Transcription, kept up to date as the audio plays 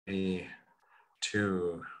3,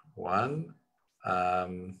 2, 1.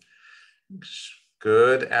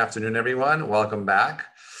 Good afternoon, everyone. Welcome back.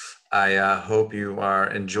 I hope you are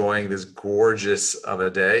enjoying this gorgeous of a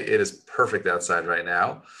day. It is perfect outside right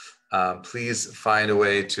now. Please find a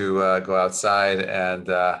way to go outside and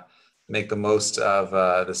make the most of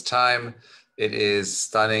this time. It is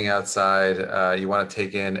stunning outside. You want to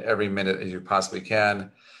take in every minute as you possibly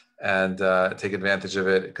can and take advantage of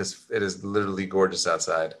it because it is literally gorgeous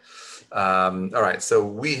outside. All right, so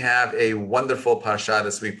we have a wonderful parasha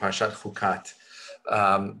this week, Parashat Hukat.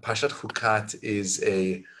 Parashat Hukat is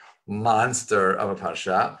a monster of a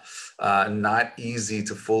parasha, not easy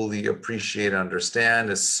to fully appreciate and understand.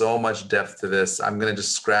 There's so much depth to this. I'm going to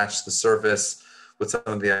just scratch the surface with some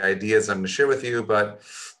of the ideas I'm going to share with you, but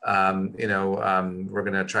we're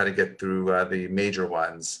going to try to get through the major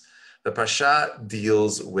ones. The parasha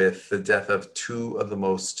deals with the death of two of the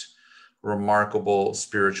most remarkable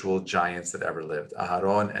spiritual giants that ever lived,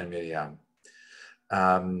 Aharon and Miriam.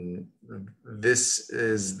 This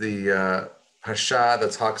is the parasha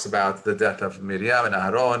that talks about the death of Miriam and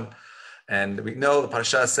Aharon. And we know the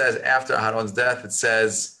parasha says after Aharon's death, it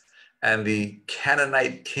says, and the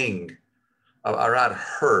Canaanite king of Arad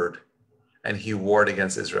heard, and he warred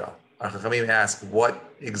against Israel. Our Chachamim ask, what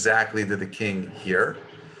exactly did the king hear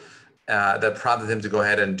that prompted him to go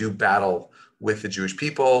ahead and do battle with the Jewish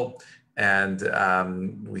people? And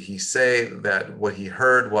we say that what he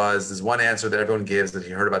heard was, there's one answer that everyone gives, that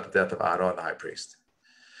he heard about the death of Aaron, the high priest.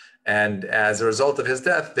 And as a result of his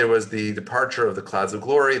death, there was the departure of the clouds of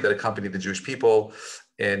glory that accompanied the Jewish people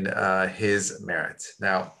in his merit.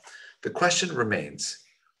 Now, the question remains,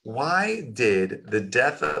 why did the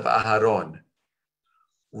death of Aharon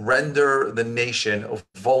render the nation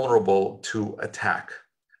vulnerable to attack?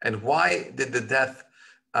 And why did the death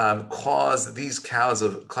cause these clouds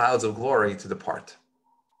of glory to depart?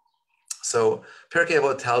 So Perkei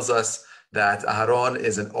Avot tells us that Aharon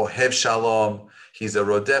is an Ohev Shalom, he's a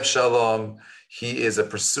Rodef Shalom, he is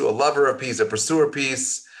a lover of peace, a pursuer of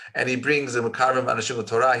peace, and he brings the Mekarim Anashim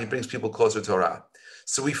Torah, he brings people closer to Torah.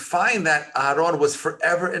 So we find that Aharon was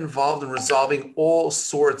forever involved in resolving all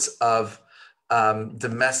sorts of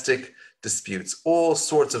domestic disputes, all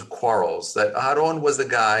sorts of quarrels, that Aharon was the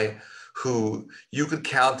guy who you could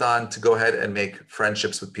count on to go ahead and make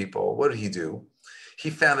friendships with people. What did he do?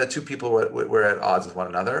 He found that two people were at odds with one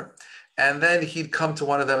another. And then he'd come to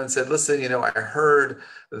one of them and said, listen, I heard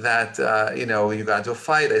that, you got into a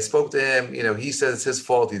fight. I spoke to him. He says it's his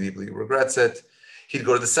fault. He deeply regrets it. He'd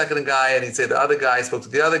go to the second guy and he'd say the other guy spoke to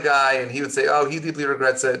the other guy and he would say, oh, he deeply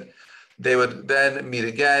regrets it. They would then meet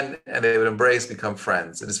again and they would embrace, become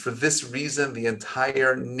friends. It is for this reason the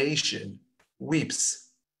entire nation weeps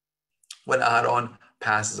when Aharon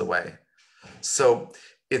passes away. So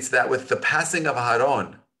it's that with the passing of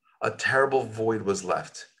Aharon, a terrible void was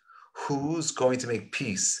left. Who's going to make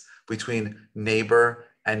peace between neighbor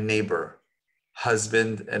and neighbor,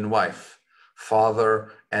 husband and wife,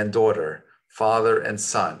 father and daughter, father and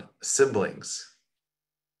son, siblings?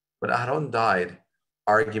 When Aharon died,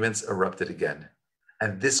 arguments erupted again.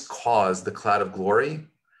 And this caused the cloud of glory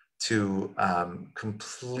to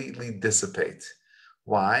completely dissipate.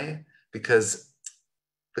 Why? Because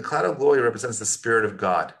the cloud of glory represents the Spirit of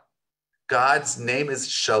God. God's name is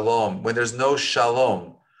Shalom. When there's no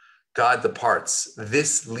Shalom, God departs.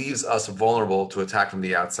 This leaves us vulnerable to attack from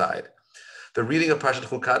the outside. The reading of Parashat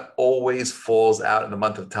Hukat always falls out in the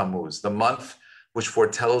month of Tammuz, the month which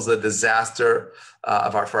foretells the disaster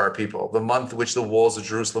for our people, the month in which the walls of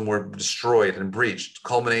Jerusalem were destroyed and breached,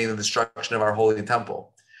 culminating in the destruction of our holy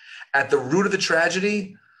temple. At the root of the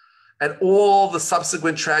tragedy, and all the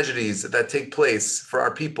subsequent tragedies that take place for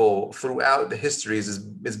our people throughout the histories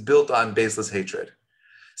is built on baseless hatred.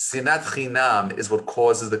 Sinat Chinam is what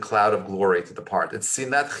causes the cloud of glory to depart. It's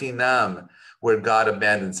Sinat Chinam where God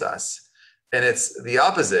abandons us. And it's the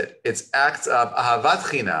opposite. It's acts of Ahavat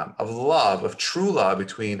Chinam, of love, of true love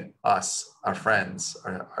between us, our friends,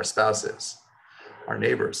 our spouses, our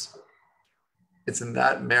neighbors. It's in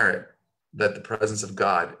that merit that the presence of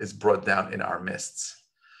God is brought down in our midst.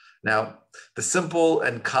 Now, the simple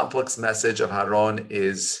and complex message of Aharon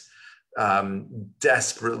is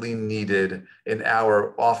desperately needed in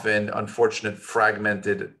our often unfortunate,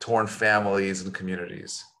 fragmented, torn families and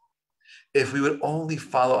communities. If we would only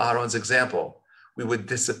follow Aharon's example, we would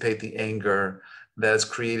dissipate the anger that has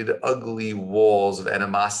created ugly walls of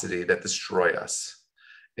animosity that destroy us.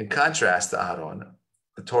 In contrast to Aharon,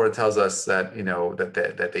 the Torah tells us that,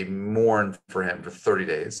 that they mourn for him for 30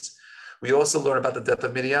 days. We also learn about the death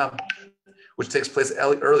of Miriam, which takes place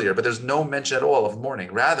earlier, but there's no mention at all of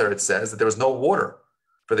mourning. Rather, it says that there was no water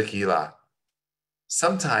for the Kehillah.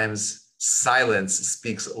 Sometimes silence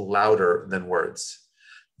speaks louder than words.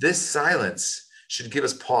 This silence should give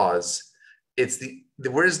us pause. It's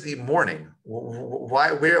where's the mourning?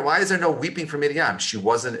 Why is there no weeping for Miriam? She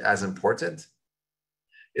wasn't as important.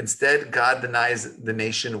 Instead, God denies the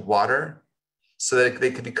nation water so that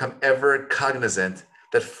they could become ever cognizant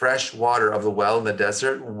that fresh water of the well in the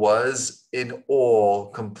desert was in all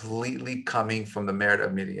completely coming from the merit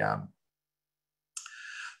of Miriam.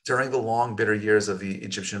 During the long, bitter years of the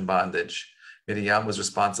Egyptian bondage, Miriam was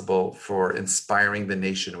responsible for inspiring the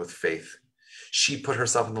nation with faith. She put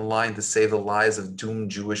herself in the line to save the lives of doomed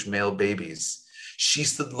Jewish male babies. She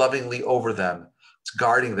stood lovingly over them,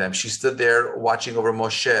 guarding them. She stood there watching over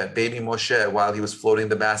Moshe, baby Moshe, while he was floating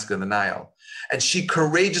the basket in the Nile. And she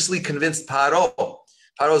courageously convinced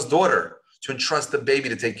Paro's daughter, to entrust the baby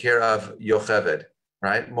to take care of Yocheved,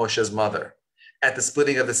 right? Moshe's mother. At the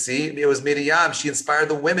splitting of the sea, it was Miriam. She inspired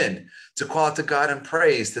the women to call out to God in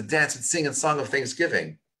praise, to dance and sing in song of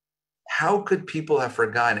thanksgiving. How could people have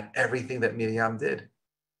forgotten everything that Miriam did?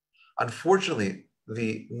 Unfortunately,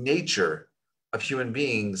 the nature of human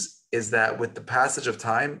beings is that with the passage of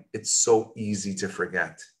time, it's so easy to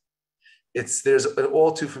forget. There's an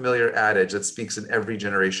all too familiar adage that speaks in every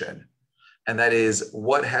generation, and that is,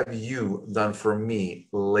 what have you done for me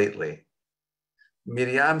lately?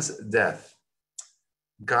 Miriam's death,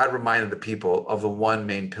 God reminded the people of the one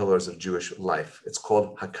main pillars of Jewish life. It's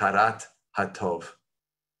called hakarat hatov,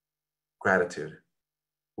 gratitude,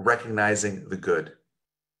 recognizing the good.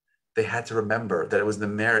 They had to remember that it was the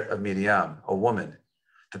merit of Miriam, a woman,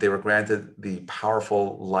 that they were granted the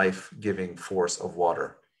powerful life-giving force of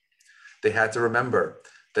water. They had to remember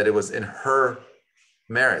that it was in her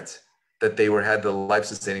merit that they had the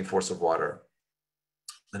life-sustaining force of water.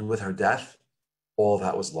 And with her death, all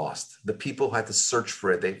that was lost. The people had to search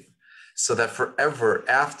for it, so that forever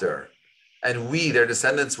after, and we, their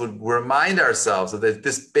descendants, would remind ourselves of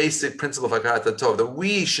this basic principle of Hakarat Tov, that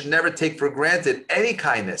we should never take for granted any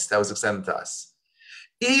kindness that was extended to us,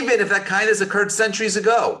 even if that kindness occurred centuries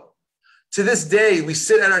ago. To this day, we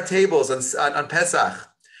sit at our tables on Pesach,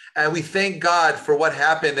 and we thank God for what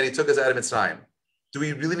happened, that he took us out of Mitzrayim. Do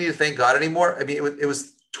we really need to thank God anymore? I mean, it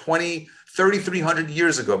was 3,300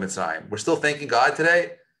 years ago, Mitzrayim. We're still thanking God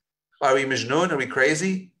today? Are we Mijnun? Are we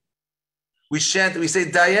crazy? We say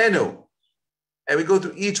Dayenu, and we go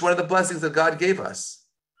through each one of the blessings that God gave us.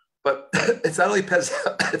 But it's not only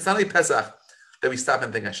Pesach that we stop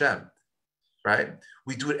and thank Hashem, right?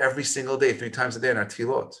 We do it every single day, 3 times a day in our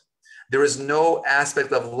tefillot. There is no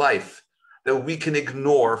aspect of life that we can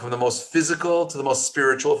ignore, from the most physical to the most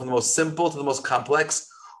spiritual, from the most simple to the most complex.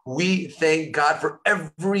 We thank God for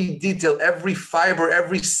every detail, every fiber,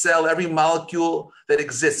 every cell, every molecule that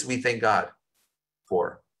exists. We thank God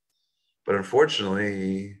for. But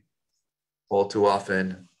unfortunately, all too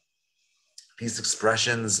often, these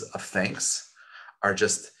expressions of thanks are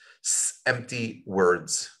just empty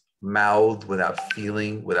words, mouthed without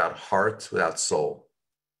feeling, without heart, without soul.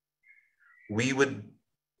 We would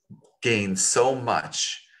gain so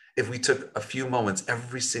much if we took a few moments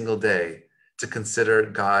every single day to consider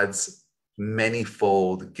God's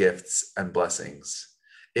manifold gifts and blessings.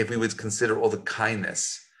 If we would consider all the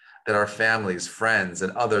kindness that our families, friends,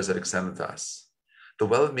 and others have extended to us. The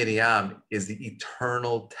well of Miriam is the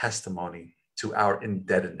eternal testimony to our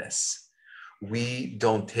indebtedness. We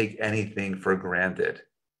don't take anything for granted,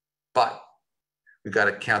 but we got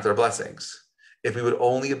to count our blessings. If we would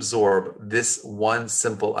only absorb this one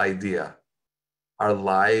simple idea, our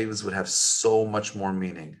lives would have so much more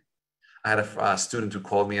meaning. I had a student who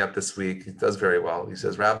called me up this week. He does very well. He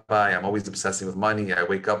says, Rabbi, I'm always obsessing with money. I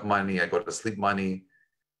wake up money. I go to sleep money.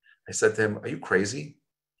 I said to him, are you crazy?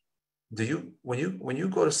 When you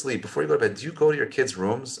go to sleep, before you go to bed, do you go to your kids'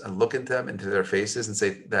 rooms and look into them, into their faces, and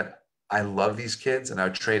say that I love these kids and I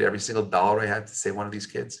would trade every single dollar I had to save one of these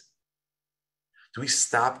kids? Do we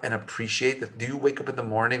stop and appreciate that? Do you wake up in the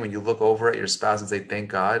morning when you look over at your spouse and say,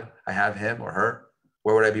 thank God I have him or her?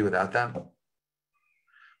 Where would I be without them?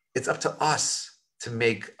 It's up to us to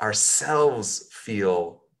make ourselves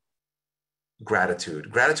feel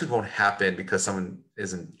gratitude. Gratitude won't happen because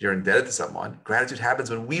you're indebted to someone. Gratitude happens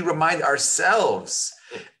when we remind ourselves.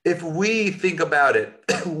 If we think about it,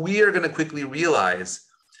 we are going to quickly realize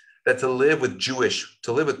that to live with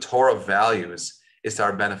Torah values is to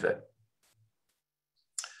our benefit.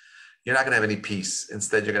 You're not going to have any peace.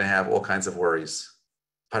 Instead, you're going to have all kinds of worries.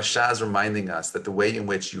 Parsha is reminding us that the way in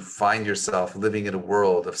which you find yourself living in a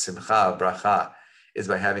world of simcha, bracha, is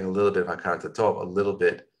by having a little bit of hakarat tov, a little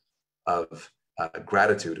bit of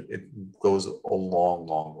gratitude. It goes a long,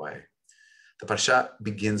 long way. The Parsha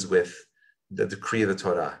begins with the decree of the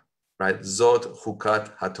Torah, right? Zot Hukat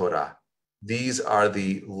HaTorah. These are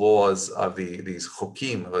the laws of these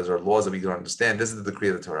chukim, those are laws that we don't understand. This is the decree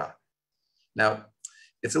of the Torah. Now,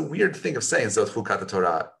 it's a weird thing of saying Zot Chukat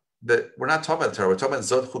Torah. That we're not talking about the Torah, we're talking about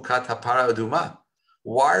Zot Chukat HaPara Aduma.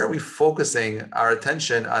 Why are we focusing our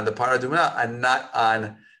attention on the Para Aduma and not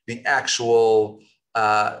on the actual,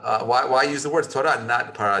 why use the words Torah,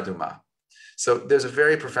 not Para Aduma? So there's a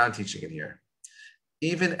very profound teaching in here.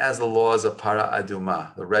 Even as the laws of Para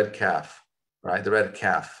Aduma, the red calf, right, the red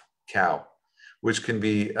calf, cow, which can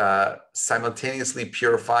be simultaneously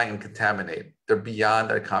purify and contaminate, they're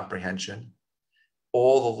beyond our comprehension.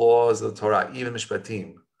 All the laws of the Torah, even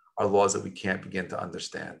Mishpatim, are laws that we can't begin to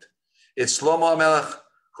understand. It's Shlomo HaMelech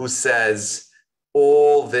who says,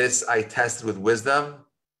 all this I tested with wisdom.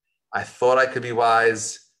 I thought I could be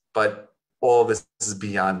wise, but all this is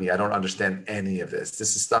beyond me. I don't understand any of this.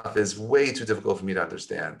 This stuff is way too difficult for me to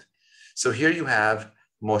understand. So here you have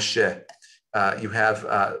Moshe.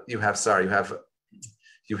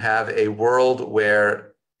 You have a world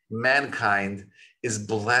where mankind is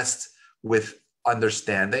blessed with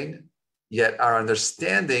understanding, yet our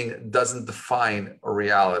understanding doesn't define a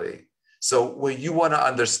reality. So when you want to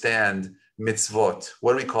understand mitzvot,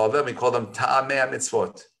 what do we call them? We call them ta'amei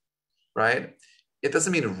mitzvot, right? It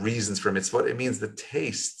doesn't mean reasons for mitzvot. It means the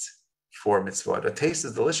taste for mitzvot. A taste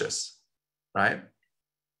is delicious, right?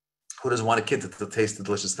 Who doesn't want a kid to taste the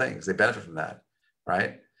delicious things? They benefit from that,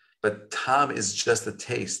 right? But tam is just a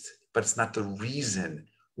taste, but it's not the reason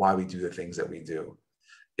why we do the things that we do.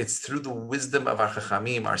 It's through the wisdom of our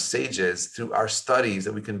chachamim, our sages, through our studies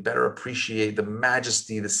that we can better appreciate the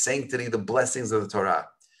majesty, the sanctity, the blessings of the Torah.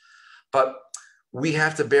 But we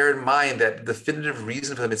have to bear in mind that the definitive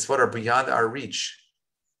reasons for the mitzvot are beyond our reach.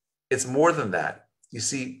 It's more than that. You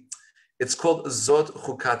see, it's called Zot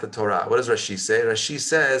Chukat Torah. What does Rashi say? Rashi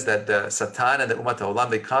says that the Satan and the Umat HaOlam,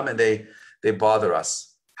 they come and they bother us.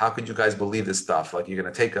 How could you guys believe this stuff? Like, you're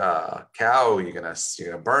going to take a cow, you're going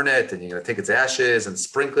to burn it, and you're going to take its ashes and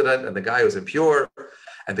sprinkle it, and the guy who's impure,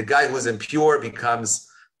 and the guy who's impure becomes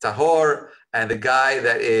tahor, and the guy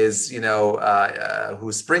that is,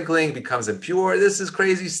 who's sprinkling becomes impure. This is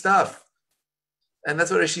crazy stuff. And that's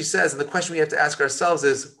what Rashi says. And the question we have to ask ourselves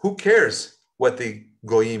is, who cares what the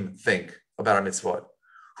goyim think about our mitzvot?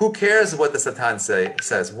 Who cares what the Satan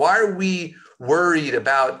says? Why are we worried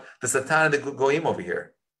about the Satan and the goyim over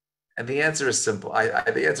here? And the answer is simple.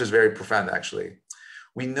 The answer is very profound, actually.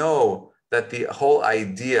 We know that the whole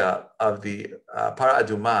idea of the Para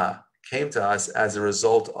Aduma came to us as a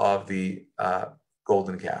result of the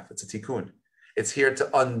golden calf. It's a tikkun. It's here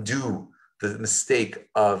to undo the mistake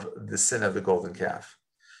of the sin of the golden calf.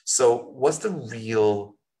 So what's the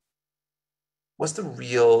real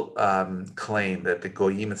claim that the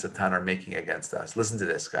goyim and Satan are making against us? Listen to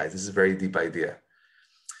this, guys. This is a very deep idea.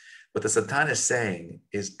 What the Satan is saying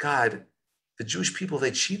is, God, the Jewish people, they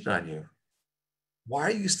cheated on you.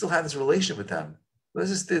 Why do you still have this relationship with them?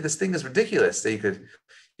 This thing is ridiculous that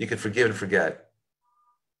you could forgive and forget.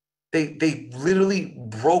 They literally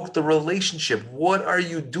broke the relationship. What are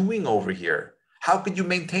you doing over here? How could you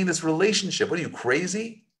maintain this relationship? What are you,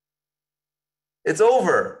 crazy? It's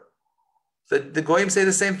over. The Goyim say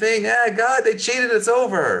the same thing. God, they cheated, it's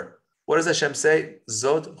over. What does Hashem say?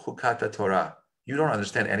 Zot Chukat Torah. You don't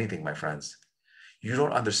understand anything, my friends. You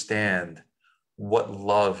don't understand what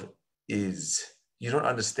love is. You don't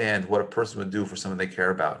understand what a person would do for someone they care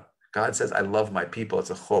about. God says, I love my people. It's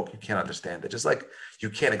a chok. You can't understand it. Just like you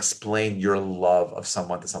can't explain your love of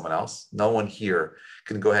someone to someone else. No one here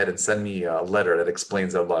can go ahead and send me a letter that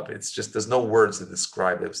explains their love. It's just, there's no words to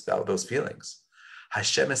describe those feelings.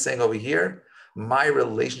 Hashem is saying over here, my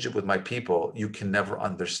relationship with my people, you can never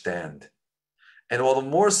understand. And all the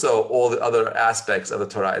more so, all the other aspects of the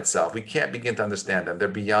Torah itself, we can't begin to understand them. They're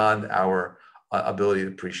beyond our ability to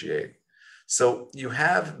appreciate. So you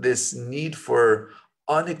have this need for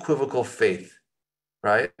unequivocal faith,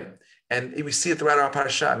 right? And we see it throughout our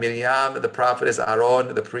parasha. Miriam, the prophetess,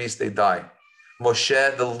 Aaron, the priest, they die.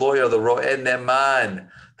 Moshe, the loyal, the ro'eh neman,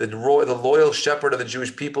 the loyal shepherd of the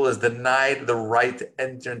Jewish people, is denied the right to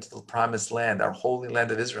enter into the promised land, our holy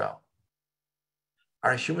land of Israel.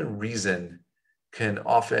 Our human reason can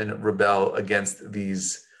often rebel against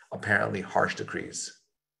these apparently harsh decrees.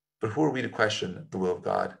 But who are we to question the will of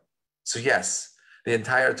God? So yes, the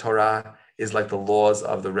entire Torah is like the laws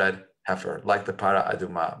of the red heifer, like the Para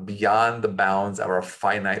Aduma, beyond the bounds of our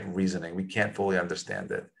finite reasoning. We can't fully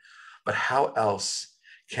understand it. But how else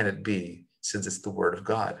can it be, since it's the word of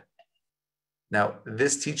God? Now,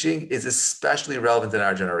 this teaching is especially relevant in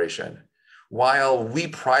our generation. While we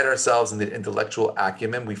pride ourselves in the intellectual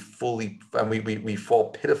acumen, we fall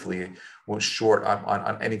pitifully short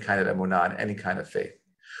on any kind of emunah, on any kind of faith.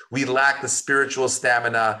 We lack the spiritual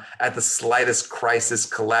stamina at the slightest crisis,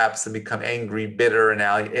 collapse, and become angry, bitter, and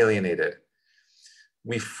alienated.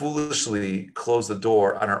 We foolishly close the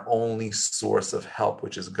door on our only source of help,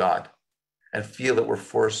 which is God, and feel that we're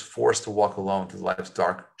forced to walk alone through life's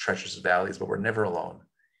dark, treacherous valleys, but we're never alone.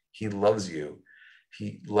 He loves you.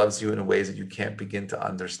 He loves you in ways that you can't begin to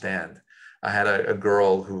understand. I had a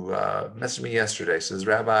girl who messaged me yesterday. She says,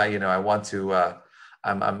 Rabbi, I want to,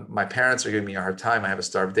 my parents are giving me a hard time. I have a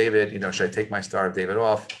Star of David. Should I take my Star of David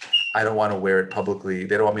off? I don't want to wear it publicly.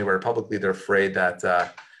 They don't want me to wear it publicly. They're afraid that,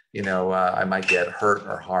 I might get hurt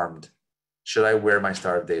or harmed. Should I wear my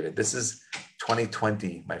Star of David? This is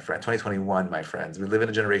 2020, my friend, 2021, my friends. We live in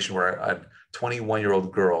a generation where a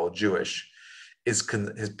 21-year-old girl, Jewish, his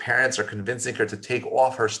parents are convincing her to take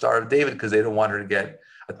off her Star of David because they don't want her to get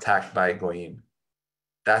attacked by Goyim.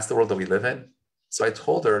 That's the world that we live in. So I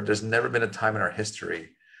told her there's never been a time in our history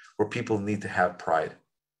where people need to have pride.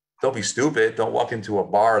 Don't be stupid. Don't walk into a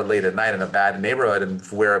bar late at night in a bad neighborhood and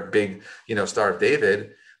wear a big, Star of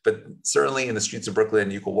David. But certainly in the streets of Brooklyn,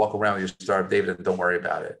 you can walk around with your Star of David and don't worry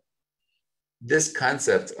about it. This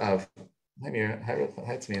concept of, hi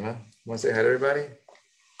Tamima. You want to say hi to everybody?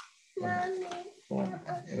 Mommy.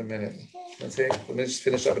 In a minute. Let me just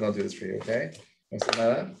finish up and I'll do this for you, okay?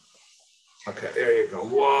 Okay, there you go.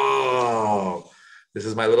 Whoa. This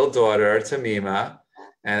is my little daughter, Tamima.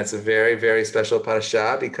 And it's a very, very special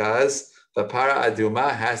parasha because the para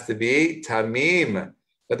aduma has to be tamim.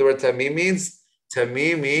 What the word tamim means?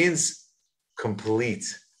 Tamim means complete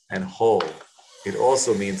and whole. It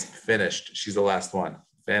also means finished. She's the last one.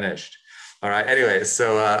 Finished. All right. Anyway,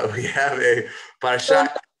 so we have a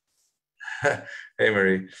parasha. Hey,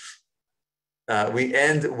 Marie. We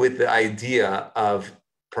end with the idea of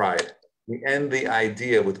pride. We end the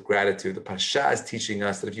idea with gratitude. The parasha is teaching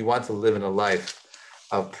us that if you want to live in a life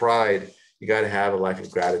of pride, you got to have a life of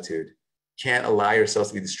gratitude. Can't allow yourselves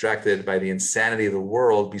to be distracted by the insanity of the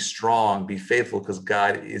world. Be strong, be faithful, because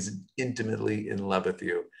God is intimately in love with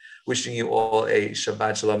you. Wishing you all a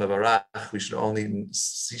Shabbat Shalom Mevarach. We should only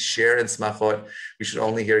share in smachot. We should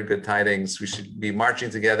only hear good tidings. We should be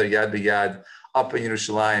marching together, yad b'yad, up in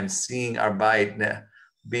Yerushalayim, seeing our bayit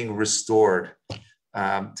being restored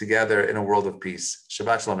together in a world of peace.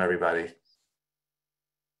 Shabbat Shalom, everybody.